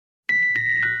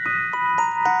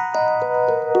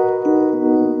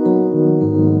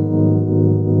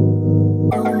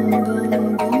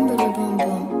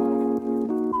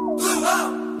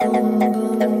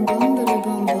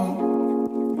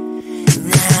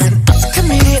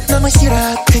너무 싫어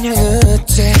그냥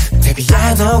웃지. Baby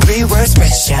I know we were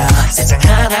special. 세상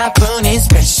하나뿐인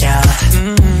special.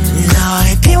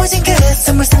 너의 비워진 그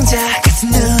선물 상자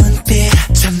같은 눈빛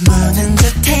전부는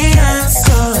듯해한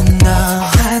손 너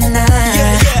하나.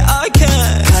 Yeah, I can.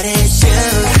 But it's you.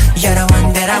 You're the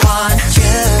one that I want.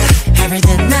 You.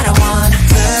 Everything that I want.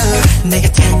 Blue. 내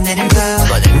곁에 내린 blue.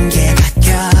 모든 게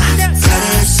바뀌어. But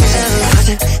it's you.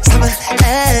 어제 삶은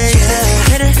you.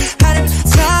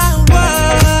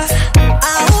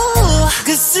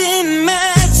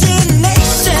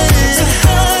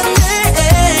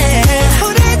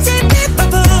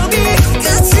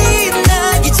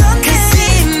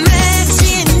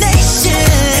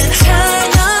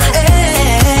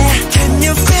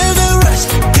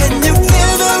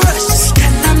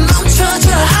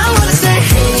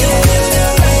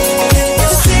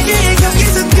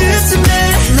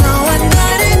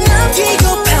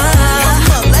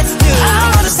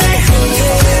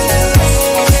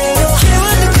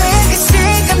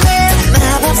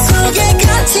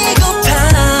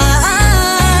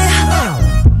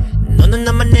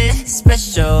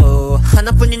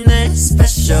 하나뿐인 내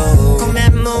special. 꿈의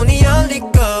문이 열리고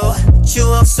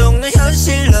추억 속 내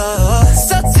현실로.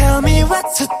 So tell me what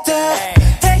to do.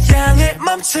 태양을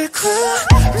멈추고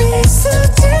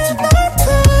미소짓 날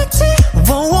보지.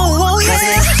 Whoa, whoa, whoa, yeah. Cause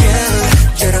it's you.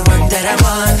 You're the one that I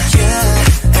want. You.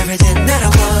 Everything that I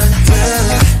want.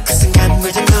 Blue. 그 순간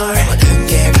물든 널 모든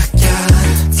게 바뀌어.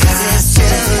 Cause it's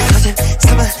you. 어제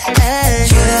삶은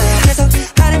you. 계속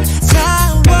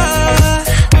아름다워.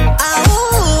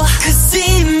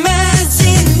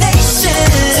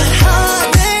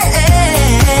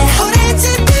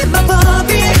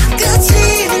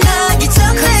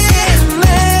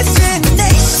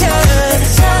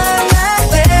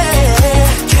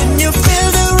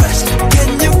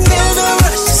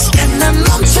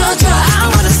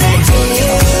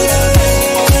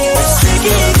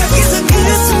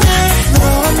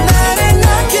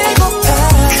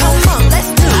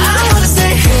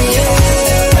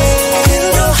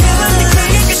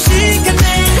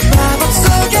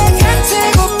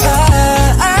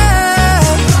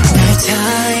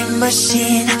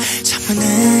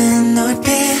 저분은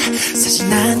놀빛 사실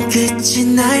난 끝이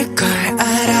날 걸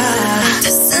알아.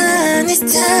 The sun is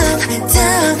down,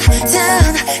 down,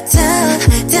 down,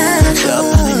 down, down.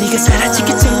 저 밤에 네가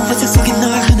사라지기 전 환상 속에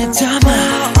널 눈에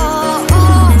담아.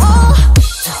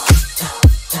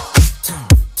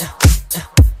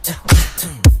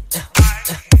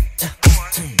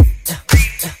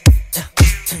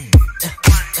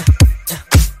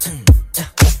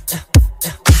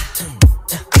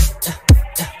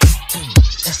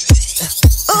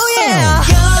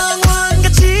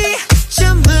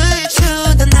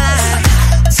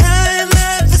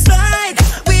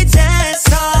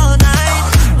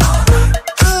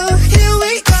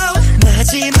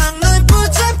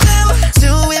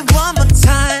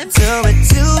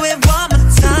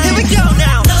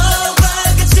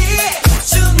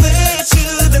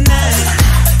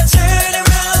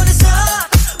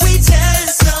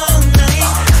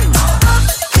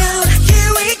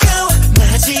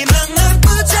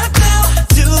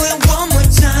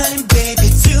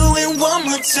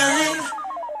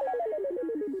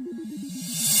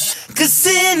 Cause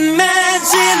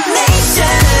imagine